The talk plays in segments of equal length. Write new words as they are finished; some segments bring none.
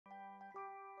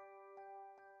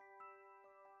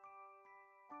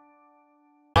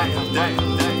It's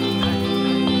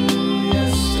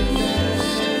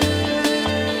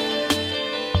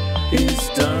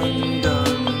done,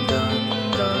 done,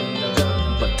 done, done,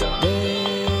 done, but the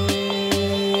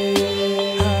day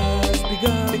has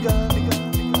begun.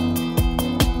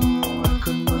 I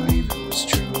couldn't believe it was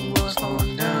true. I was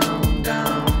falling down,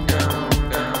 down, down,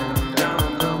 down,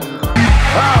 down, going.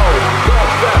 How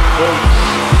about that, folks?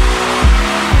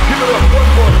 Give it up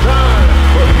one more time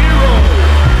for Hero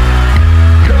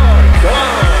God.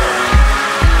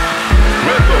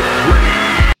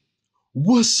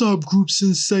 What's up, Group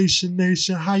Sensation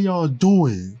Nation? How y'all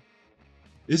doing?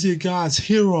 It's your guys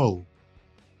Hero.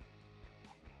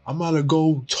 I'm about to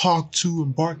go talk to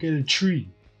and bark at a tree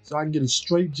so I can get a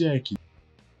straight jacket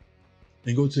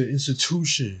and go to an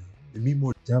institution and meet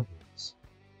more devils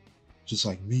just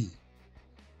like me.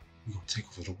 We gonna take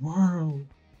over the world.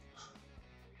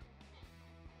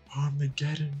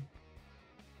 Armageddon,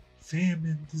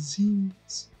 famine,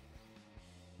 disease,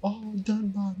 all done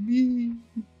by me.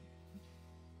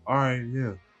 Alright,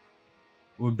 yeah.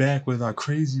 We're back with our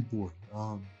crazy boy.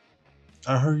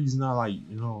 I heard he's not like,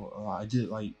 I did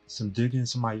like some digging,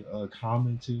 somebody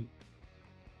commented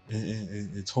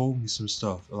and told me some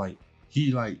stuff. Like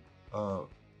he like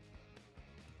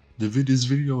this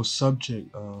video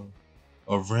subject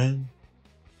of Ren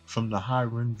from the High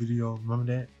Ren video. Remember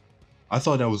that? I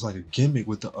thought that was like a gimmick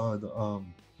with the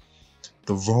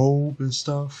robe and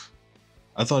stuff.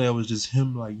 I thought that was just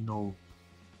him, like, in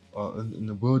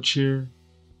the wheelchair.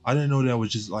 I didn't know that was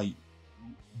just like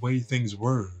way things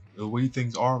were, the way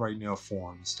things are right now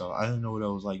for him and stuff. I didn't know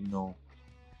that was like,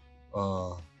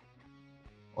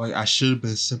 like I should have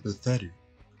been sympathetic.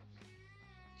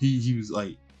 He was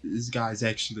like, this guy's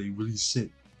actually like really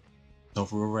sick. No,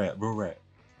 for real rap.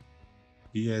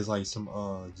 He has like some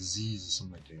disease or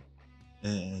something like that.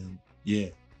 And yeah.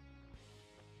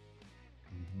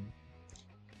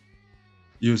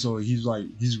 Yeah, so he's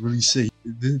really sick.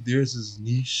 There's this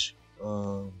niche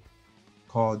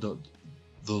called the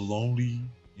lonely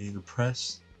and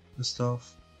depressed and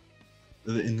stuff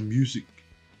in the music,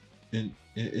 in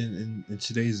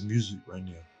today's music right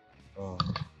now.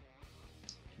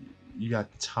 You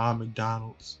got the Tom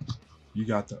McDonald's, you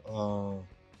got the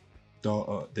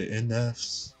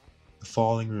NFs, the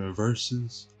Falling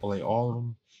Reverses, or like all of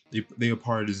them. They are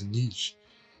part of this niche.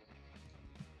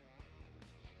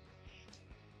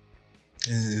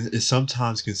 And it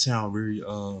sometimes can sound very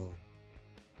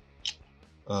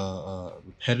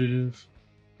repetitive.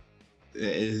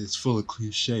 It's full of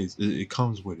cliches. It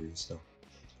comes with it and stuff.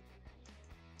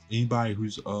 Anybody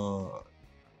who's in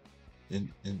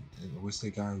what's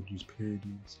that guy who does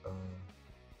parodies?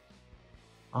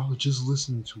 I was just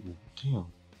listening to him. Damn,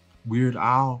 Weird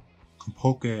Al can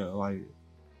poke at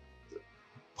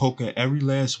every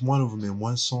last one of them in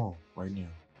one song right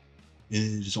now,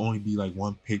 and it just only be like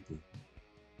one paper.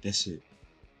 That's it.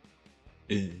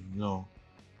 And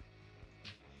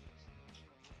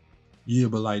yeah,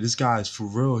 but like this guy is for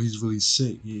real. He's really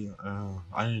sick. Yeah,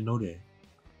 I didn't know that.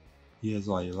 He has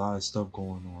like a lot of stuff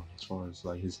going on as far as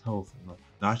like his health, and, like,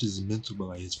 not just his mental, but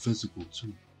like his physical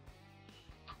too.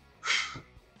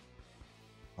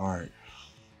 All right,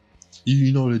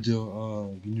 you know the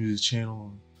deal. If you're new to this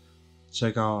channel,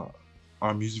 check out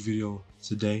our music video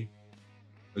today.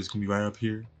 It's gonna be right up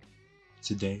here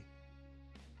today.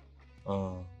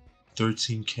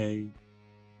 13K.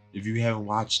 If you haven't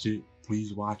watched it,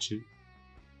 please watch it.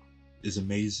 It's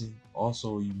amazing.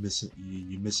 Also, you're missing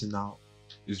out.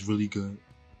 It's really good.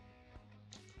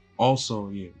 Also,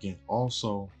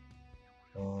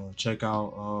 check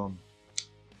out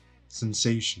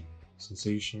Sensation.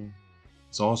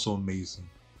 It's also amazing.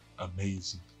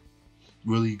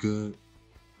 Really good.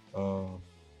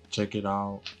 Check it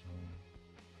out.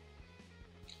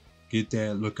 Get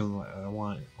that looking like I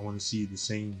want to see the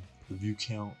same review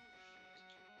count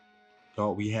that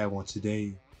we have on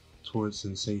today towards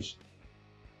Sensation.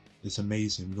 It's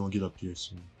amazing. We're gonna get up there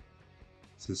soon.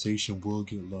 Sensation will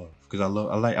get love because I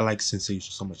like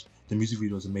Sensation so much. The music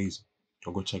video is amazing.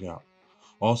 Go check it out.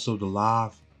 Also, the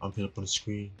live I'm putting up on the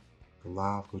screen. The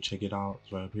live, go check it out.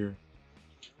 It's right up here.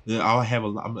 Then I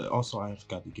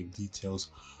forgot to give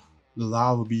details. The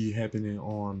live will be happening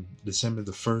on December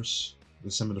the 1st.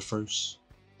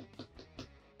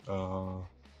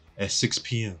 At 6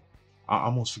 p.m. I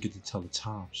almost forget to tell the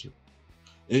time. Shit.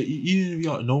 Even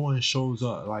if no one shows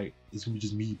up, like it's gonna be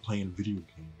just me playing a video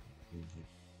game, and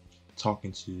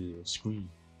talking to the screen,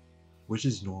 which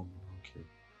is normal. I don't care.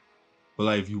 But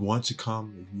like, if you want to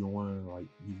come, if you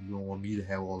don't want me to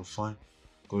have all the fun,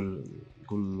 go to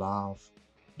the live.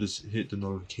 Just hit the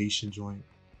notification joint,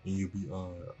 and you'll be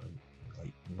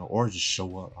or just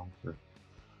show up. I don't care.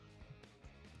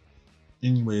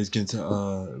 Anyway, let's get into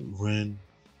Ren,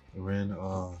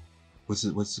 what's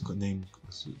the name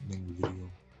of the video?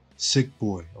 Sick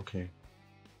Boy. Okay,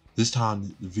 this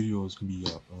time the video is gonna be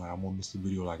like, I won't miss the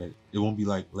video, like it won't be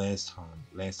like last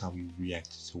time we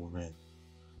reacted to Ren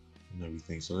and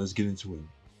everything. So let's get into it.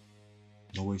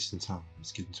 No wasting time.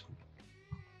 Let's get into it.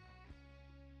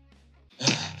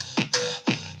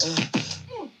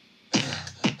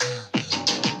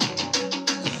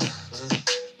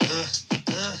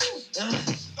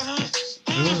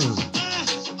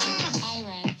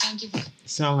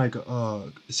 Sound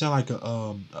like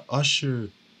a Usher,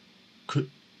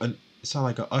 it sound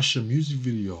like a Usher music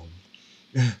video.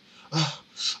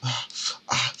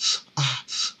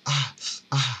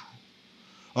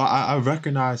 I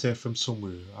recognize that from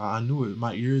somewhere. I knew it.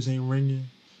 My ears ain't ringing.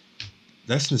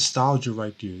 That's nostalgia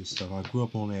right there and stuff. I grew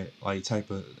up on that like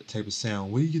type of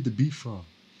sound. Where do you get the beat from?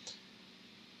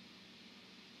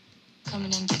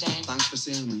 Coming in today. Thanks for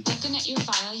seeing me. Looking at your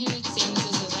file here, it seems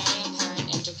there's a very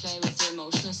apparent interplay with your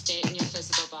emotional state and your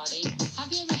physical body.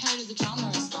 Have you ever heard of the trauma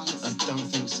response? I don't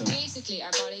think so. Basically,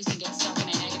 our bodies can get stuck in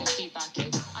a negative feedback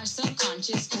loop. Our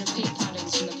subconscious can repeat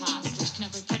patterns from the past, which can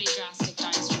have a pretty drastic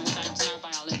downstream effect on our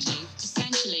biology.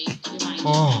 Essentially, your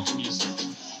mind is music.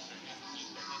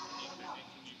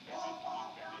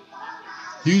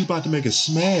 He was about to make a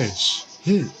smash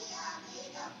hit.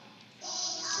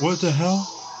 What the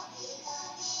hell?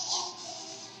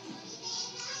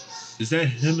 Is that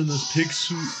him in this pig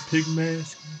suit, pig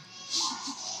mask?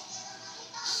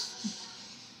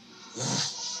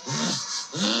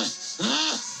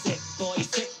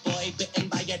 Sick boy, bitten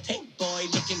by a tick boy,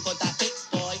 looking for that fix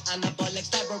boy, anabolic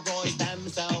steroids, damn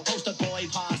cell, poster boy,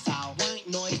 pass out, white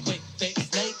noise, quick fix,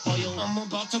 snake oil, I'm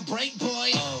about to break boy.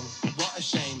 Oh, what a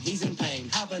shame, he's in pain,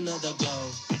 have another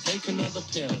go, take another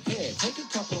pill, here, take a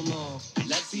couple more,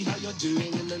 let's see how you're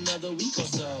doing in another week or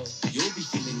so, you'll be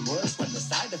feeling worse when the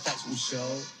side effects will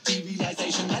show,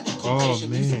 derealization, medical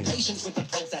patient, patients with the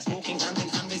process, walking hand in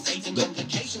hand with Satan,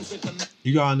 complications with the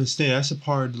you gotta understand, that's a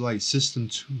part of the like system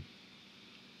too.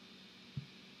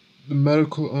 The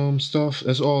medical stuff,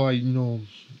 that's all like, you know,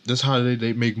 that's how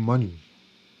they make money.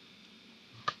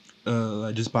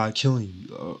 Like just by killing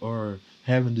you or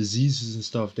having diseases and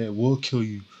stuff that will kill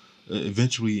you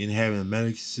eventually, and having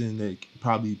medicine that can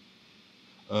probably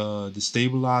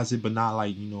destabilize it, but not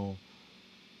like, you know,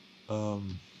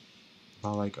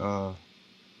 not like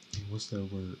what's that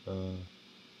word?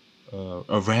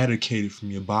 Eradicate it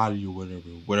from your body or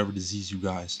whatever disease you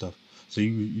got and stuff. So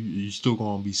you're still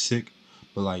gonna be sick,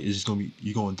 but like it's just gonna be,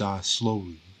 you're gonna die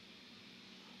slowly,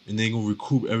 and they're gonna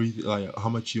recoup everything, like how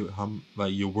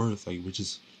your worth, like which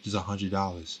is just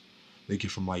 $100 they get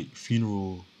from like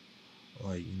funeral,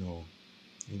 like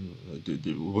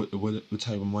what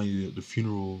type of money the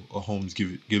funeral homes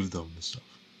give them and stuff.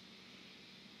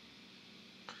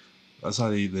 That's how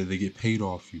they get paid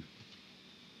off you.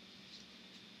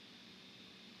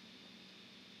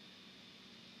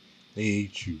 They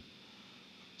hate you,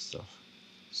 stuff.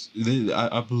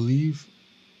 I believe,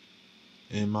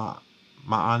 in my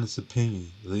honest opinion,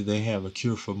 they have a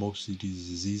cure for most of these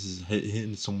diseases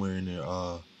hidden somewhere in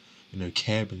their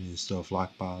cabin and stuff,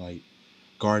 locked by like,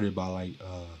 guarded by like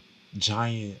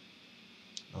giant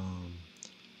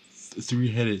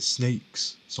 3-headed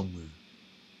snakes somewhere.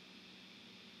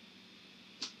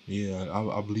 Yeah,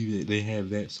 I believe they have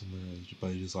that somewhere,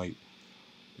 but it's like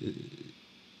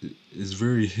it's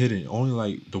very hidden. Only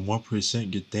like the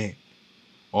 1% get that.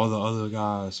 All the other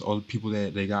guys, all the people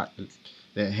that they got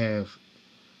that have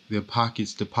their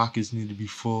pockets, the pockets need to be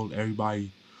full.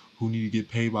 Everybody who need to get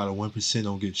paid by the 1%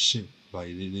 don't get shit.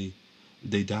 Like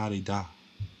they die. I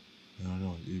don't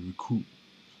know. They recruit.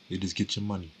 They just get your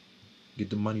money. Get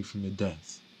the money from your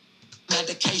death.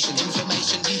 Medication,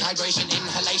 inflammation, dehydration,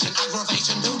 inhalation,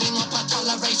 aggravation, building up a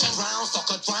toleration. Drown,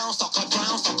 soccer, drown, soccer,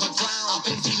 drown, soccer, drown. I've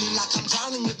been feeling like I'm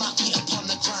drowning with my feet upon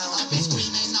the ground. I've been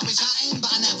screaming, I've been shouting,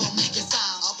 but I never make a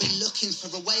sound. I've been looking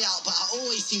for a way out, but I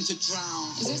always seem to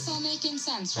drown. Is this all making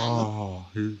sense, right? Oh,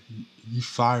 he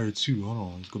fired too. Hold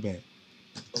on, let's go back.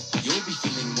 You'll be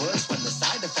feeling worse when the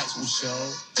side effects will show.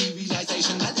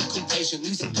 Derealization, medical patient,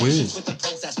 losing patience with the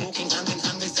process, walking hand in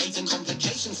hand with Satan,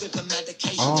 complications with the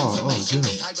medication, inflammation,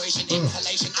 dehydration,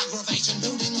 inhalation, aggravation,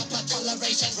 building up a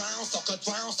toleration. Drown, soccer,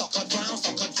 drown, soccer, drown,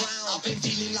 soccer, drown. I've been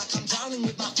feeling like I'm drowning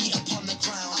with my feet upon the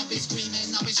ground. I've been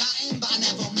screaming, I've been shouting, but I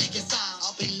never make a sound.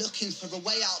 I've been looking for a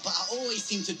way out, but I always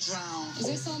seem to drown.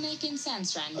 Is this all making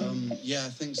sense, Ren? Yeah,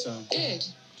 I think so. Good.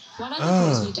 What I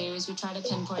propose we do is we try to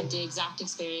pinpoint the exact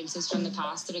experiences from the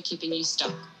past that are keeping you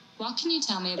stuck. What can you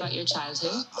tell me about your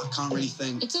childhood? I can't really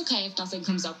think. It's okay if nothing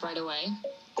comes up right away.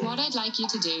 What I'd like you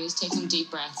to do is take some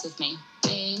deep breaths with me.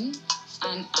 In,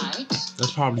 and out.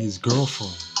 That's probably his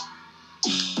girlfriend.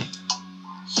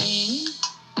 In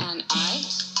and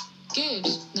out. Good.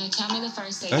 Now tell me the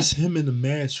first thing. That's him in the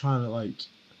mask trying to like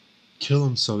kill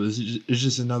himself. It's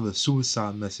just another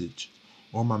suicide message.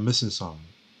 Or am I missing something?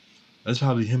 That's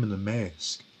probably him in the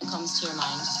mask. Comes to your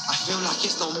mind. I feel like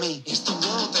it's not me, it's the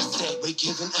world that's it. We're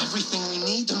given everything we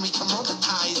need and we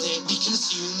commoditize it. We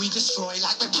consume, we destroy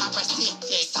like we're parasitic.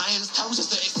 Science tells us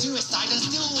that it's suicide and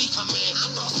still we commit.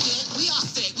 I'm not sick, we are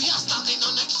sick. We are standing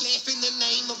on a cliff in the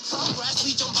name of progress.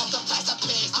 We jump off the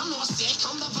precipice. I'm not sick,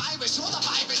 I'm the virus. You're the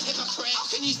virus, hypocrite. How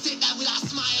can you sit there with that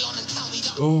smile on and tell me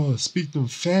that? Oh, speak them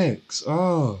facts.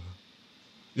 Oh,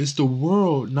 it's the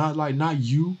world, not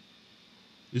you.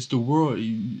 It's the world.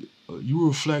 You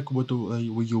reflect what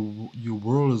what your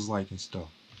world is like and stuff.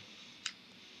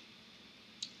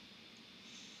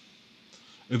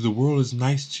 If the world is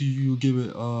nice to you, you give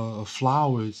it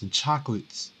flowers and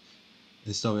chocolates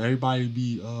and stuff. Everybody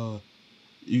be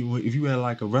if you had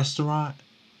like a restaurant,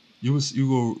 you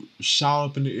go shout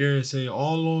up in the air and say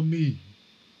all on me,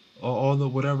 or all the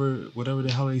whatever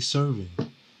the hell they serving,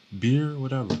 beer,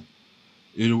 whatever.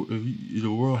 If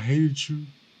the world hated you,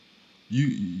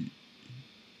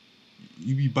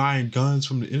 you be buying guns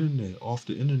from the internet, off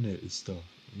the internet and stuff.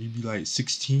 You be like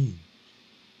 16.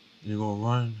 And you're gonna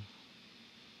run.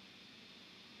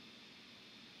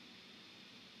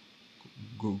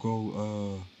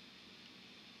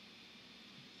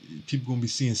 People gonna be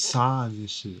seeing signs and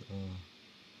shit.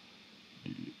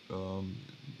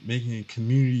 Making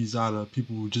communities out of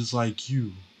people who just like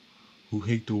you, who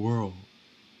hate the world.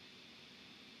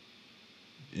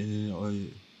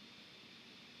 And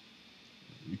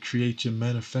you create your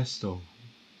manifesto.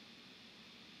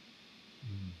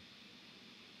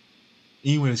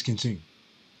 Anyway, let's continue.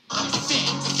 I'm sick,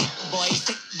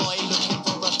 sick boy, looking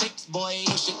for a fix, boy.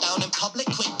 Push it down in public,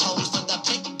 quick pose for the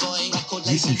pick, boy. Record At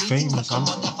least he's label meetings famous, to come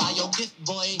huh? modify your gift,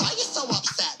 boy. Why you so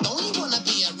upset? Don't you wanna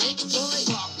be a rich boy?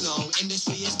 Fuck no,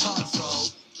 industry is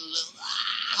cutthroat.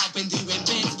 I've been doing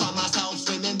bits by myself,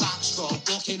 swimming backstroke,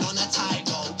 walking on a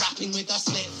tightrope, rapping with a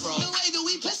slit throat. The way that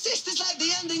we persist is like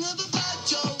the ending of a bad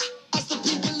joke. As the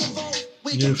people evolve,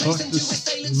 we Yeah, can fuck place into this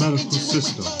assailants medical into what we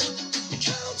system. fold.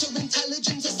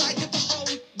 Counterintelligence, a sight of behold.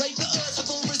 Rape the earth of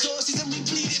all resources and we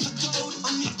bleed it for gold.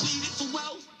 And we bleed it for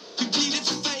wealth, we bleed it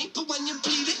for fame. But when you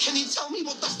bleed it, can you tell me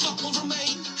what the fuck will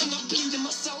remain? And I'm bleeding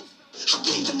myself, I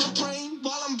bleed in my brain.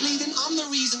 While I'm bleeding, I'm the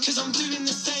reason, cause I'm doing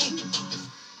the same.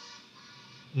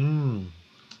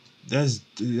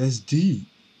 That's deep.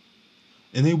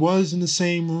 And they was in the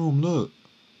same room. Look,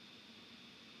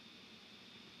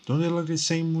 don't they look the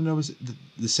same room? That was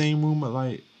the same room, but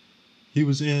like he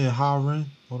was in Harren.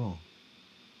 Hold on,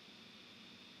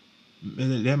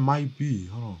 that might be.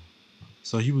 Hold on.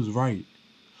 So he was right.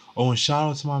 Oh, and shout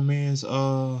out to my man's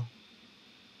what's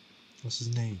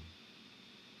his name?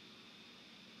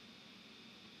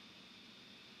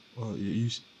 You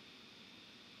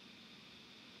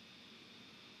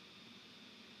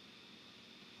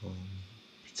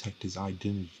protect his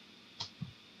identity.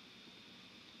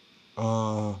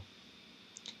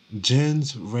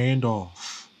 Jens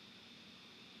Randolph.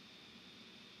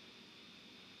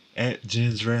 At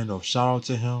Jens Randolph. Shout out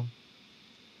to him.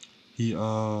 He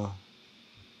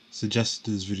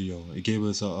suggested this video. It gave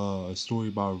us a story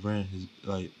about Ren. His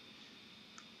like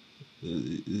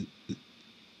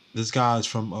this guy is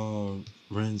from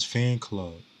Ren's fan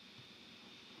club.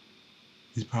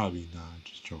 He's probably not,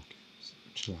 just joking.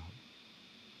 Chill out.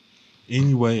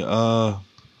 Anyway, wow,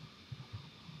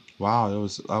 that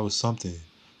was something.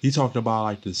 He talked about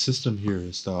like the system here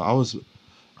and stuff.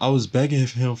 I was begging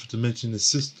him to mention the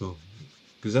system,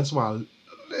 because that's what I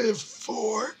live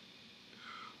for.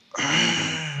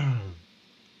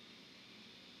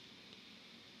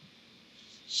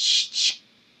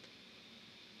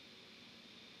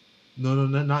 No,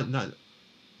 not.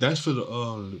 That's for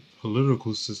the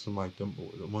political system, like the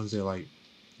ones that like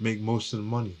make most of the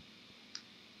money.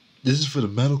 This is for the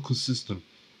medical system.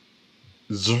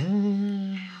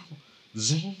 Zzzz.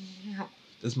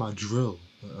 That's my drill.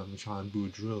 I'm trying to do a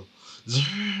drill.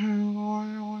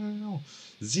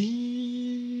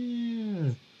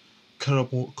 Cut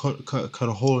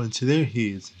a hole into their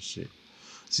heads and shit.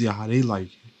 See how they like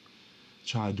it.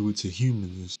 Try to do it to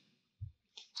humans.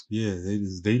 Yeah,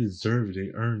 they deserve it.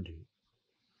 They earned it.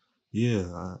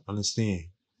 Yeah, I understand.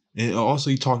 And also,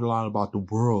 he talked a lot about the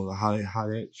world, how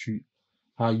that treat,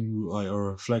 how you like a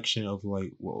reflection of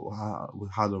like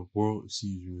how the world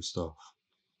sees you and stuff.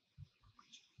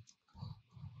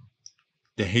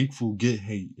 The hateful get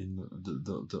hate, and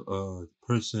the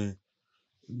person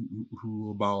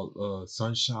who about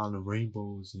sunshine and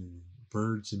rainbows and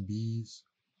birds and bees.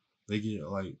 They get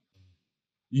like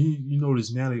you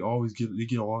notice now they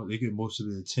get most of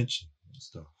the attention and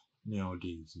stuff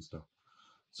nowadays and stuff.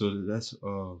 So that's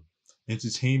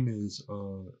entertainment is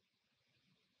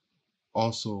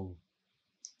also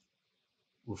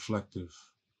reflective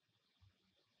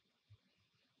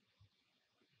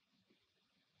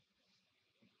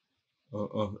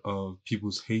of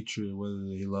people's hatred, whether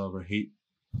they love or hate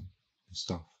and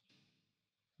stuff.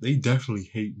 They definitely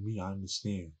hate me, I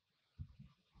understand.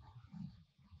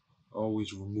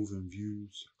 Always removing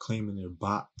views, claiming they're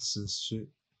bots and shit.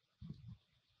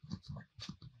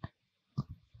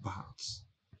 Bots.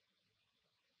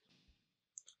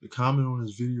 The comment on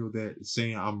this video that is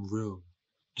saying I'm real,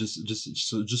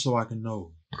 just so I can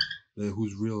know that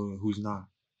who's real and who's not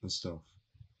and stuff.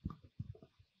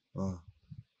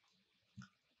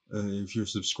 If you're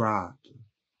subscribed,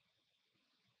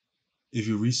 if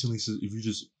you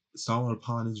just stumbled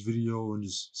upon this video and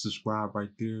just subscribe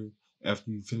right there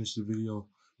after you finish the video,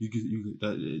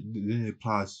 then it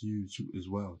applies to you too as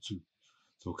well too.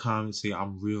 So comment, say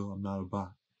I'm real, I'm not a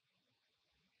bot.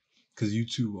 Cause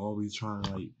YouTube always trying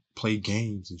to like play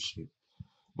games and shit.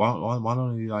 Why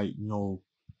don't they like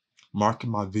market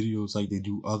my videos like they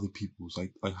do other people's,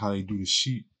 like how they do the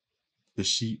sheep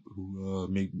who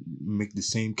make the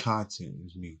same content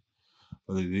as me.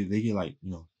 But they get like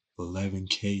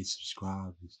 11K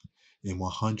subscribers and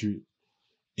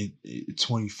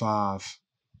 125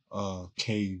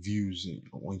 K views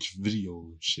on each video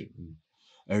and shit. And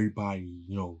everybody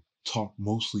talk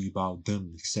mostly about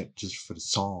them except just for the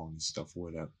song and stuff or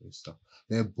whatever and stuff.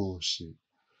 That bullshit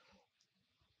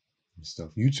and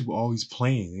stuff. YouTube always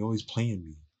playing. They always playing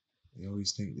me. They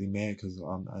always think they mad because they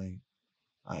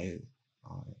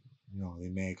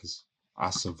mad because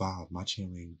I survived. My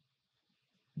channel ain't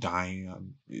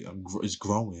dying. It's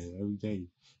growing every day.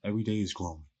 Every day is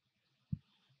growing.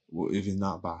 Well, if it's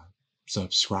not by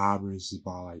subscribers, it's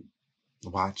by like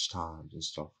watch times and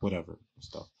stuff, whatever and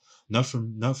stuff. Enough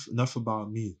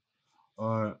about me.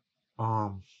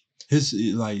 His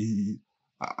like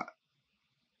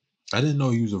I didn't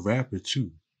know he was a rapper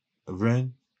too.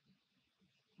 Ren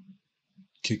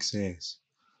kicks ass.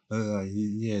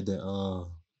 He had that.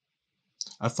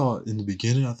 I thought in the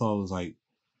beginning, it was like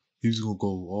he was gonna go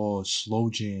all slow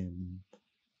jam,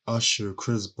 Usher,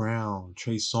 Chris Brown,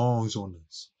 Trey Songz on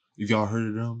this. If y'all heard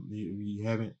of them, if you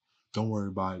haven't, don't worry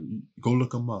about it. Go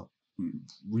look them up.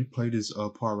 Replay this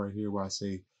part right here where I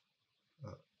say,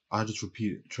 I just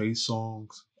repeat it. Trey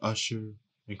Songz, Usher,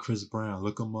 and Chris Brown.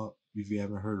 Look them up if you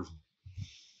haven't heard of them.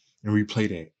 And replay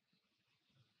that.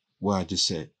 What I just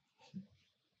said.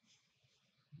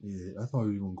 Yeah, I thought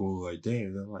he was gonna go like that.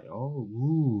 And I'm like, oh,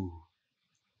 ooh.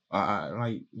 I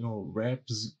like, rap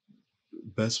is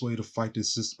the best way to fight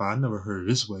this system. But I never heard it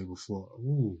this way before.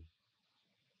 Ooh.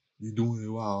 You doing it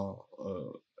while,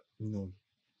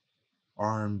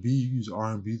 R&B, you use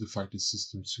R&B to fight the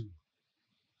system too.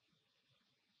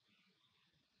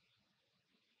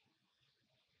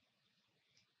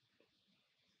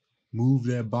 Move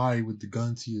that body with the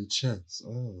gun to your chest.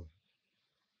 Oh.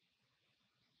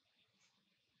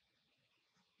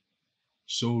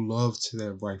 Show love to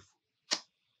that rifle.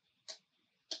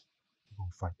 You're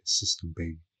gonna fight the system,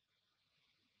 baby.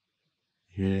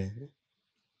 Yeah.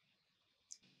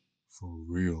 For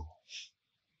real.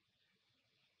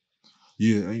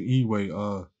 Yeah, anyway,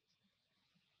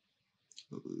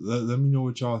 let me know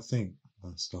what y'all think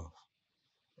and stuff.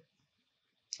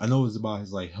 I know it's about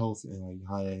his like health and like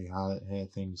how it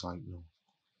had things like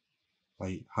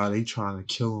like how they trying to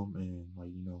kill him and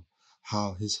like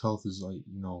how his health is like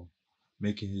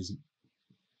making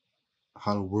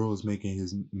how the world is making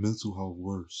his mental health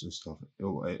worse and stuff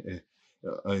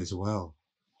as well.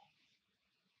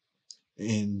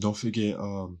 And don't forget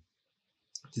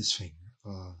this finger.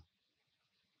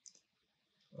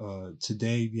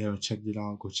 Today, if you haven't checked it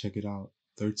out, go check it out.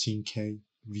 13K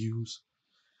views,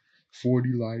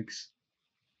 40 likes.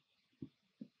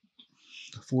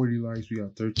 40 likes. We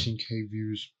got 13K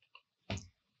views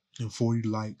and 40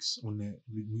 likes on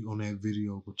that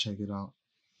video. Go check it out.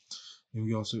 And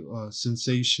we also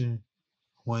Sensation.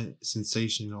 What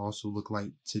Sensation also look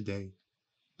like today.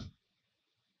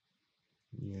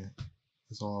 Yeah,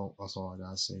 that's all I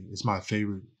gotta say. It's my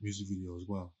favorite music video as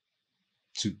well,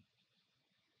 too.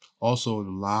 Also, the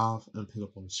live, and put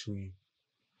up on the screen.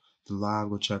 The live,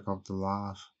 go check out the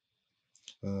live.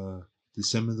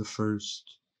 December the 1st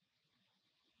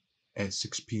at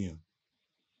 6 p.m.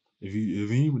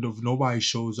 If nobody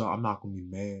shows up, I'm not gonna be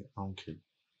mad. I don't care.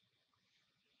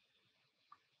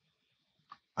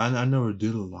 I never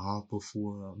did a live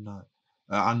before.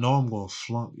 I know I'm gonna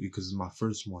flunk because it's my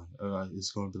first one.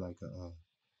 It's gonna be like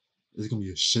It's gonna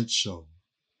be a shit show.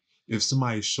 If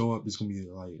somebody show up, it's gonna be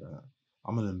like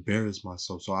I'm gonna embarrass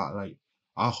myself. So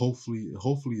I hopefully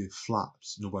it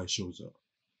flops. Nobody shows up.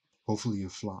 Hopefully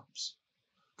it flops,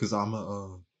 cause I'm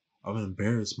gonna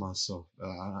embarrass myself.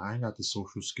 I ain't got the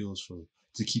social skills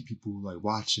to keep people like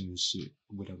watching this shit,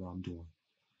 whatever I'm doing.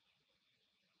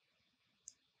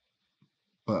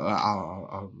 But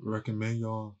I recommend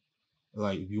y'all,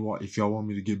 like, if y'all want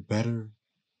me to get better,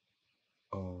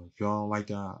 if y'all don't like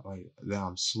that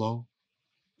I'm slow,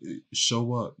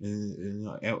 show up, and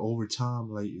over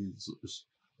time, like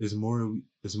it's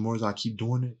more as I keep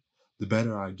doing it, the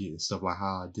better I get, and stuff like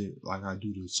how I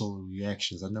do the solar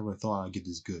reactions. I never thought I'd get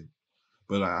this good,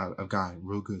 but I've gotten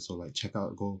real good. So like check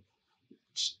out,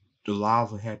 the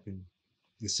live will happen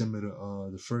December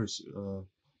the 1st.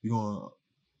 You're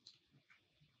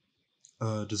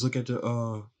gonna just look at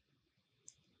the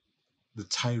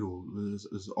title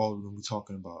is all we're gonna be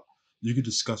talking about. You can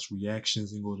discuss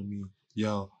reactions and go to me,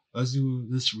 yo, let's do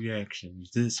this reaction,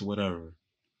 this whatever.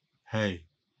 Hey,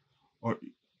 or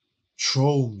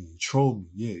troll me.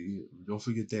 Yeah, yeah. Don't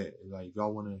forget that. Like, if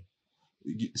y'all wanna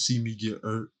see me get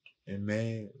irked and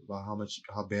mad about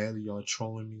how badly y'all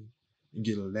trolling me, and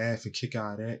get a laugh and kick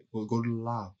out of that, go to the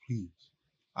live, please.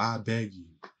 I beg you.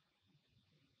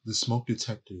 The smoke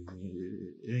detector,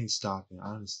 it ain't stopping.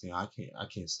 I understand. I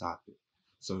can't stop it.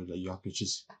 So like y'all could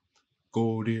just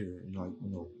go there and like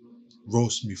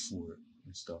roast me for it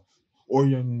and stuff. Or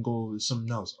you can go with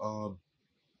something else.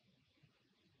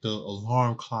 The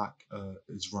alarm clock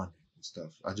is running and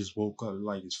stuff. I just woke up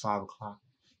like it's 5 o'clock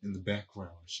in the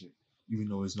background and shit. Even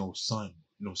though there's no sun,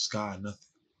 no sky, nothing.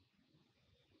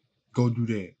 Go do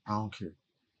that. I don't care.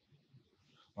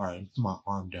 Alright, my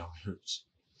arm down hurts.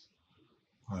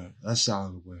 Alright, that's out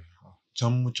of the way. Tell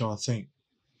me what y'all think.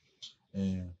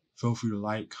 And feel free to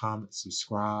like, comment,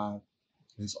 subscribe.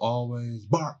 As always,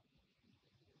 bark.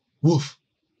 Woof.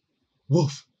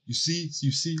 Woof. You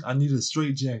see? I need a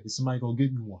straight jacket. Somebody go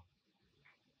get me one.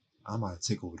 I might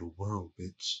take over the world,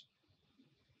 bitch.